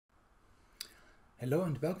Hello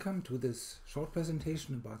and welcome to this short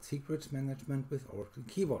presentation about secrets management with Oracle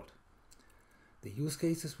Key Vault. The use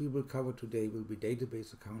cases we will cover today will be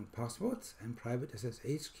database account passwords and private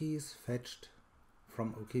SSH keys fetched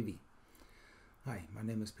from OKV. Hi, my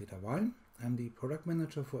name is Peter Wahlen. I'm the product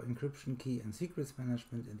manager for encryption key and secrets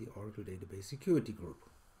management in the Oracle Database Security Group.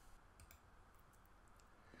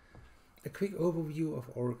 A quick overview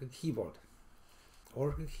of Oracle Key Vault.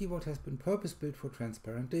 Oracle Key Vault has been purpose-built for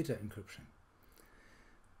transparent data encryption.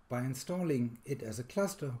 By installing it as a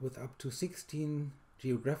cluster with up to 16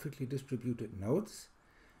 geographically distributed nodes,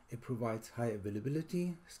 it provides high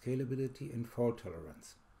availability, scalability, and fault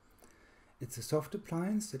tolerance. It's a soft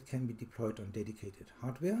appliance that can be deployed on dedicated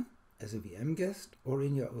hardware, as a VM guest, or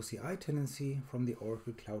in your OCI tenancy from the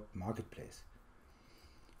Oracle Cloud Marketplace.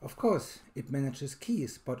 Of course, it manages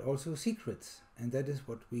keys, but also secrets, and that is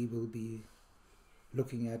what we will be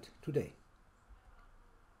looking at today.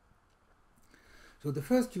 So the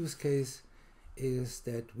first use case is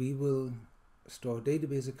that we will store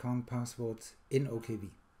database account passwords in OKV.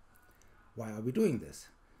 Why are we doing this?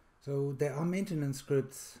 So there are maintenance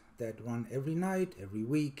scripts that run every night, every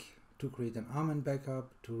week, to create an Armin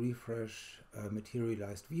backup, to refresh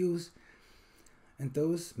materialized views, and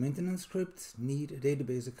those maintenance scripts need a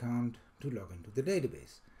database account to log into the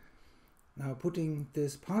database. Now, putting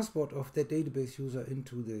this password of that database user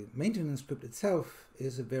into the maintenance script itself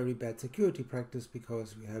is a very bad security practice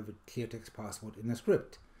because we have a clear text password in a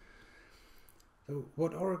script. So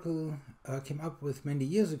what Oracle came up with many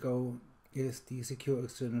years ago is the Secure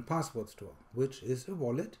External Password Store, which is a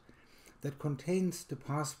wallet that contains the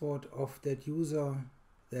password of that user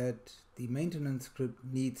that the maintenance script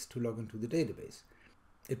needs to log into the database.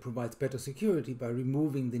 It provides better security by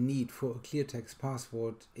removing the need for a clear text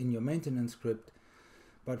password in your maintenance script,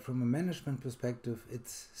 but from a management perspective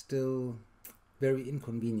it's still very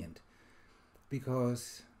inconvenient,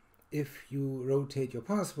 because if you rotate your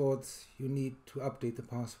passwords, you need to update the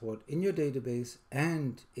password in your database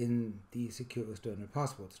and in the Secure External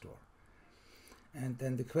Password Store. And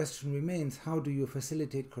then the question remains, how do you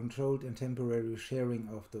facilitate controlled and temporary sharing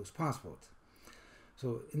of those passwords?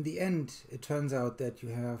 So in the end, it turns out that you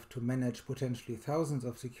have to manage potentially thousands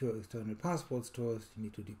of secure external password stores. You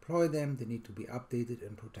need to deploy them, they need to be updated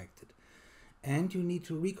and protected. And you need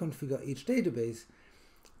to reconfigure each database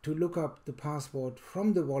to look up the password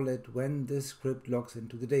from the wallet when this script logs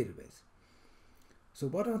into the database. So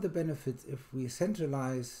what are the benefits if we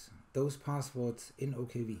centralize those passwords in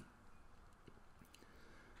OKV?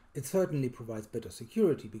 It certainly provides better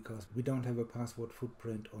security because we don't have a password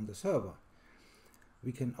footprint on the server.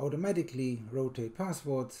 We can automatically rotate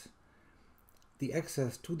passwords. The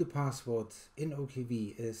access to the passwords in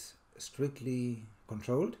OKV is strictly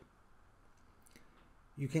controlled.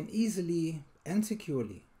 You can easily and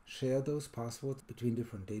securely share those passwords between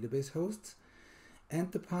different database hosts,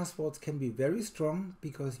 and the passwords can be very strong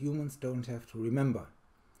because humans don't have to remember.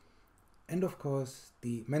 And of course,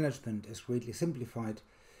 the management is greatly simplified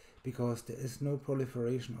because there is no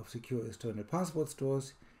proliferation of secure external password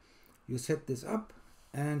stores. You set this up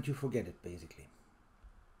and you forget it, basically.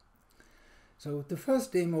 So the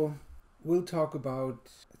first demo will talk about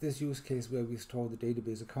this use case where we store the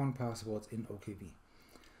database account passwords in OKV.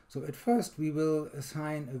 So at first we will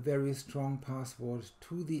assign a very strong password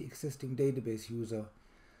to the existing database user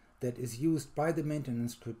that is used by the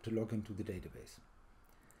maintenance script to log into the database.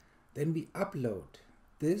 Then we upload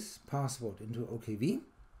this password into OKV,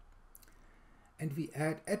 and we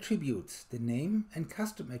add attributes, the name and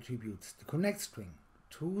custom attributes, the connect string,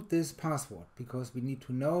 to this password, because we need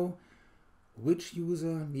to know which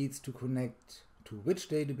user needs to connect to which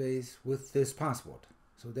database with this password.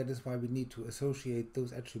 So that is why we need to associate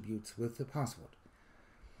those attributes with the password.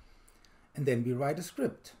 And then we write a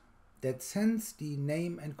script that sends the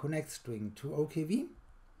name and connect string to OKV.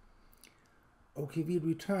 OKV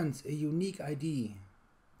returns a unique ID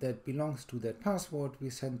that belongs to that password. We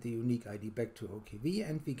send the unique ID back to OKV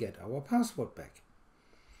and we get our password back.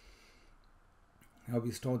 Now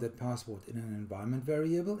we store that password in an environment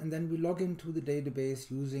variable, and then we log into the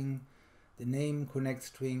database using the name, connect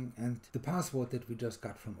string, and the password that we just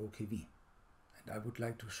got from OKV. And I would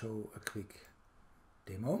like to show a quick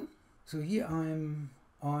demo. So here I'm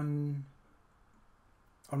on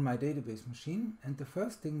my database machine, and the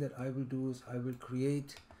first thing that I will do is I will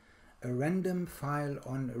create a random file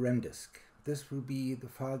on a RAM disk. This will be the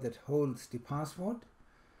file that holds the password.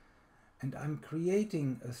 And I'm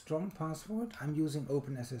creating a strong password. I'm using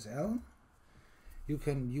OpenSSL. You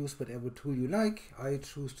can use whatever tool you like. I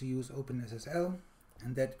choose to use OpenSSL,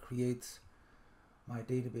 and that creates my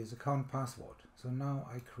database account password. So now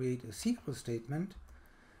I create a SQL statement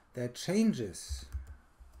that changes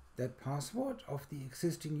that password of the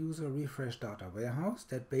existing user refresh data warehouse.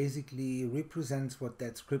 That basically represents what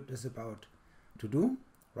that script is about to do,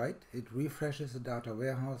 right? It refreshes the data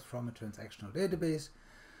warehouse from a transactional database.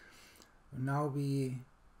 Now we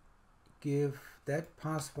give that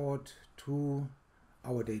password to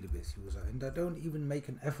our database user, and I don't even make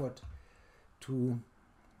an effort to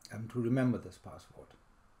remember this password.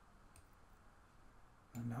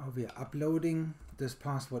 And now we are uploading this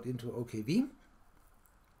password into OKV,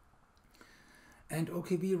 and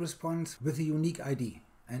OKV responds with a unique ID,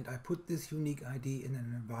 and I put this unique ID in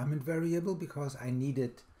an environment variable because I need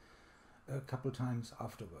it a couple times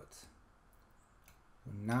afterwards.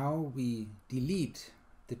 Now we delete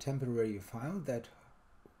the temporary file that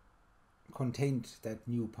contained that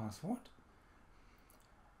new password,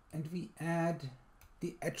 and we add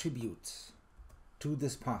the attributes to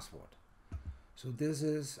this password. So this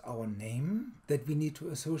is our name that we need to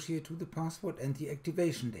associate to the password and the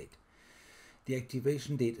activation date. The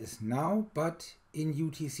activation date is now, but in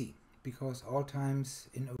UTC, because all times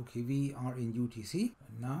in OKV are in UTC.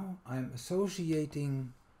 Now I'm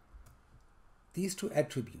associating these two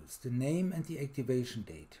attributes, the name and the activation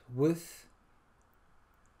date, with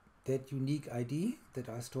that unique ID that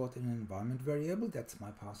I stored in an environment variable. That's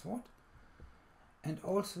my password. And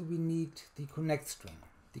also we need the connect string.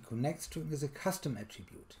 The connect string is a custom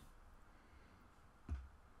attribute.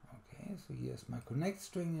 Okay, so here's my connect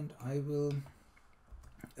string, and I will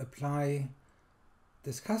apply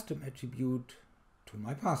this custom attribute to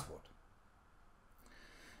my password.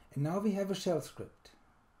 And now we have a shell script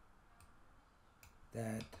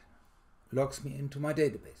that logs me into my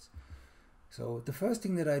database. So the first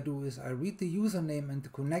thing that I do is I read the username and the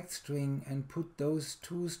connect string and put those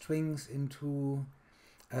two strings into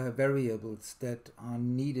variables that are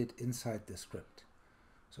needed inside the script.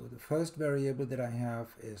 So the first variable that I have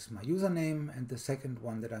is my username, and the second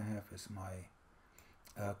one that I have is my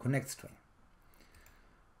connect string.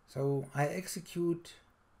 So I execute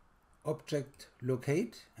object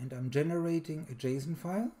locate, and I'm generating a JSON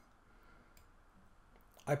file.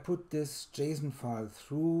 I put this JSON file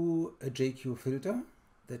through a JQ filter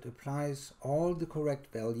that applies all the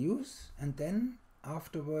correct values, and then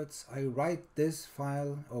afterwards I write this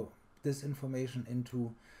file, this information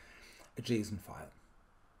into a JSON file.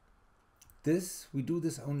 We do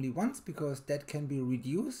this only once because that can be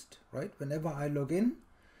reduced, right? Whenever I log in,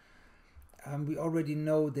 we already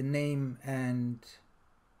know the name and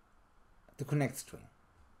the connect string.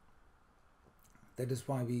 That is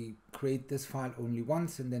why we create this file only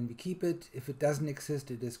once, and then we keep it. If it doesn't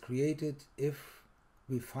exist, it is created. If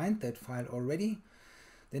we find that file already,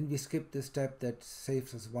 then we skip the step that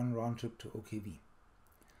saves us one round trip to OKV.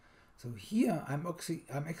 So here I'm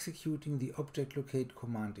executing the object locate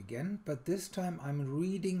command again, but this time I'm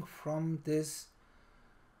reading from this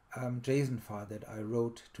JSON file that I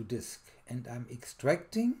wrote to disk, and I'm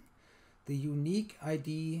extracting the unique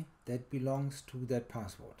ID that belongs to that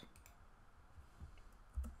password.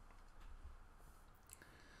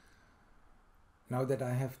 Now that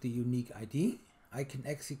I have the unique ID, I can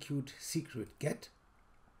execute secret get.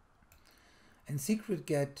 And secret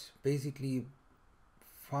get basically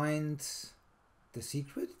finds the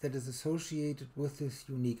secret that is associated with this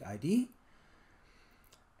unique ID.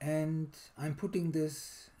 And I'm putting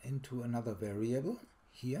this into another variable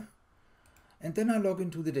here. And then I log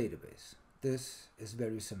into the database. This is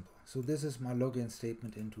very simple. So this is my login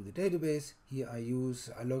statement into the database. Here I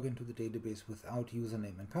log into the database without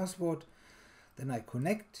username and password. Then I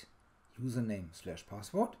connect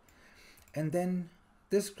username/password, and then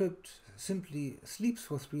this script simply sleeps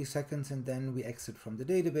for 3 seconds, and then we exit from the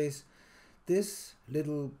database. This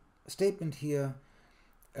little statement here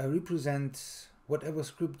represents whatever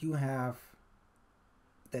script you have.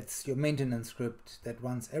 That's your maintenance script that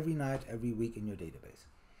runs every night, every week in your database.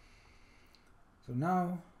 So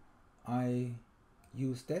now I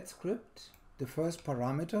use that script. The first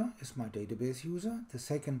parameter is my database user, the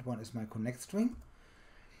second one is my connect string,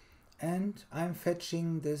 and I'm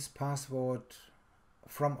fetching this password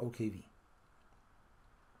from OKV.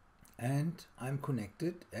 And I'm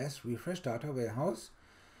connected as refresh data warehouse,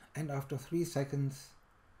 and after 3 seconds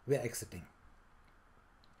we're exiting.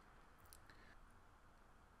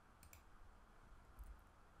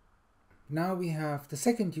 Now we have the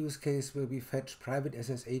second use case where we fetch private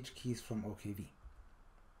SSH keys from OKV.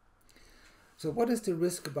 So what is the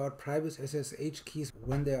risk about private SSH keys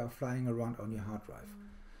when they are flying around on your hard drive?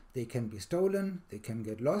 They can be stolen, they can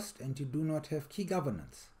get lost, and you do not have key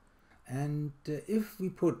governance. And if we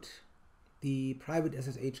put the private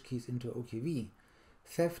SSH keys into OKV,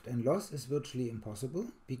 theft and loss is virtually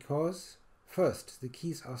impossible, because First, the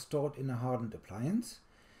keys are stored in a hardened appliance,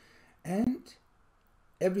 and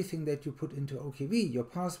everything that you put into OKV, your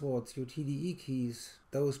passwords, your TDE keys,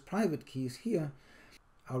 those private keys here,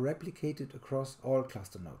 are replicated across all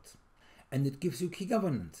cluster nodes. And it gives you key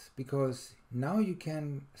governance, because now you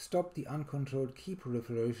can stop the uncontrolled key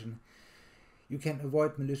proliferation, you can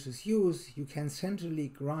avoid malicious use, you can centrally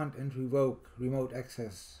grant and revoke remote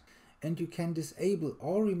access, and you can disable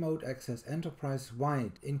all remote access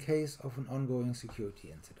enterprise-wide in case of an ongoing security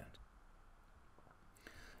incident.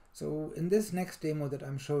 So in this next demo that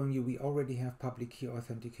I'm showing you, we already have public key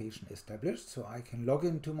authentication established, so I can log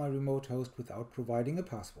into my remote host without providing a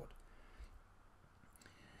password.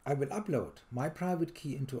 I will upload my private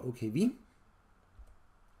key into OKV,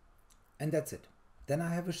 and that's it. Then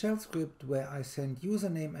I have a shell script where I send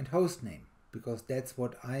username and hostname, because that's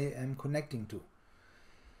what I am connecting to.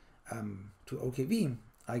 To OKV,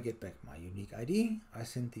 I get back my unique ID, I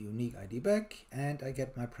send the unique ID back, and I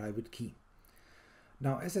get my private key.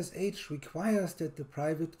 Now SSH requires that the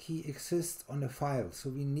private key exists on a file, so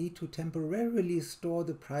we need to temporarily store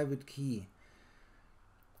the private key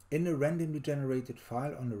in a randomly generated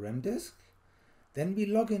file on a RAM disk. Then we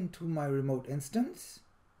log into my remote instance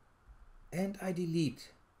and I delete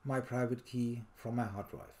my private key from my hard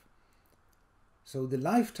drive. So the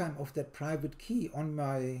lifetime of that private key on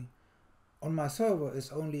my server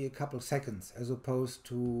is only a couple seconds, as opposed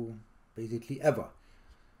to basically ever.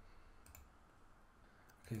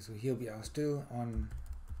 Okay, so here we are still on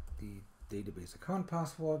the database account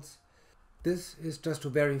passwords. This is just to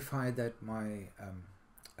verify that my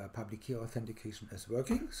public key authentication is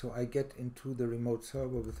working. So I get into the remote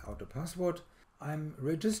server without a password. I'm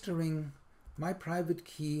registering my private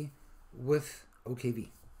key with OKV.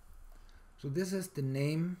 So this is the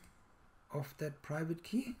name of that private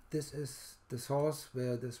key. This is the source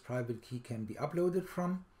where this private key can be uploaded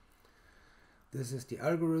from. This is the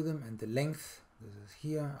algorithm and the length. This is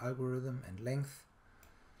here, algorithm and length.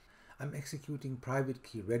 I'm executing private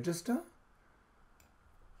key register.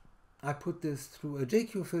 I put this through a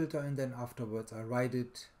JQ filter, and then afterwards I write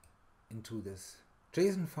it into this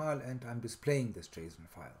JSON file, and I'm displaying this JSON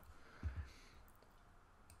file.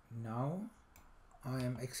 Now I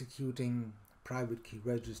am executing private key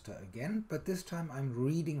register again, but this time I'm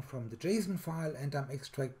reading from the JSON file and I'm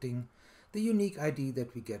extracting the unique ID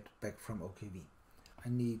that we get back from OKV. I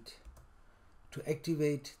need to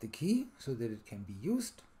activate the key so that it can be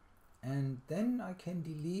used, and then I can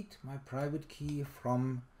delete my private key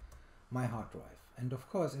from my hard drive. And of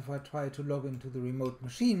course, if I try to log into the remote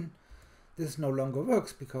machine, this no longer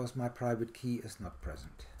works because my private key is not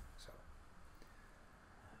present. So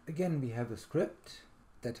again, we have a script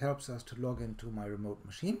that helps us to log into my remote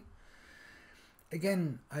machine.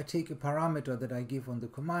 Again, I take a parameter that I give on the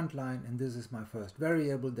command line, and this is my first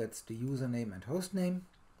variable, that's the username and hostname.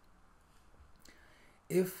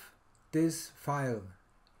 If this file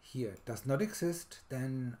here does not exist,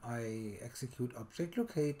 then I execute object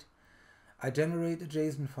locate. I generate a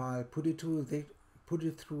JSON file, put it through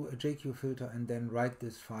a JQ filter, and then write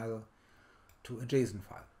this file to a JSON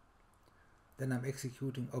file. Then I'm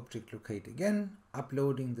executing object locate again,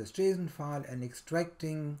 uploading this JSON file and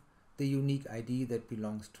extracting the unique ID that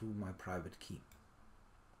belongs to my private key.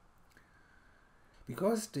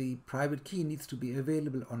 Because the private key needs to be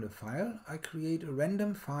available on a file, I create a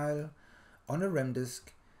random file on a RAM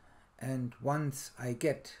disk, and once I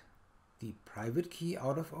get the private key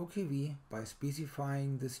out of OKV by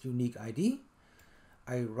specifying this unique ID,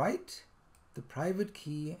 I write the private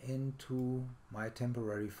key into my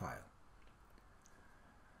temporary file.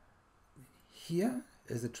 Here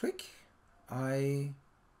is a trick. I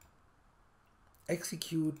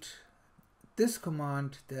execute this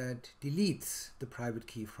command that deletes the private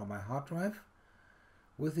key from my hard drive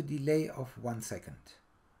with a delay of 1 second.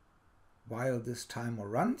 While this timer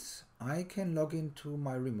runs, I can log into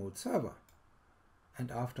my remote server.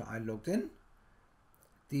 And after I logged in,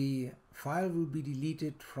 the file will be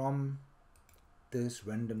deleted from this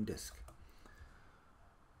random disk.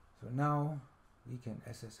 So now we can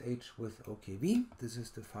SSH with OKV. This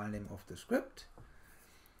is the file name of the script.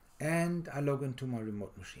 And I log into my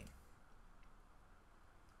remote machine.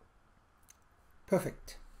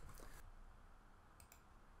 Perfect.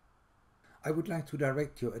 I would like to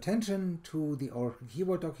direct your attention to the Oracle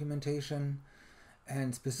Keyword documentation,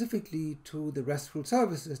 and specifically to the RESTful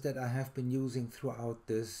services that I have been using throughout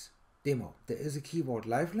this demo. There is a Keyword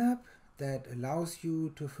Live Lab that allows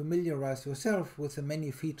you to familiarize yourself with the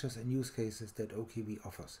many features and use cases that OKV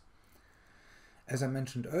offers. As I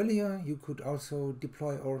mentioned earlier, you could also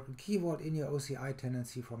deploy Oracle Keyword in your OCI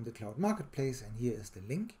tenancy from the Cloud Marketplace, and here is the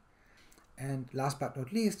link. And last but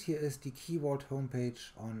not least, here is the keyword homepage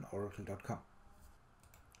on oracle.com.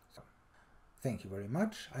 So, thank you very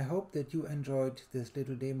much. I hope that you enjoyed this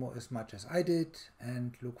little demo as much as I did,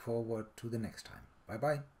 and look forward to the next time. Bye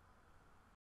bye.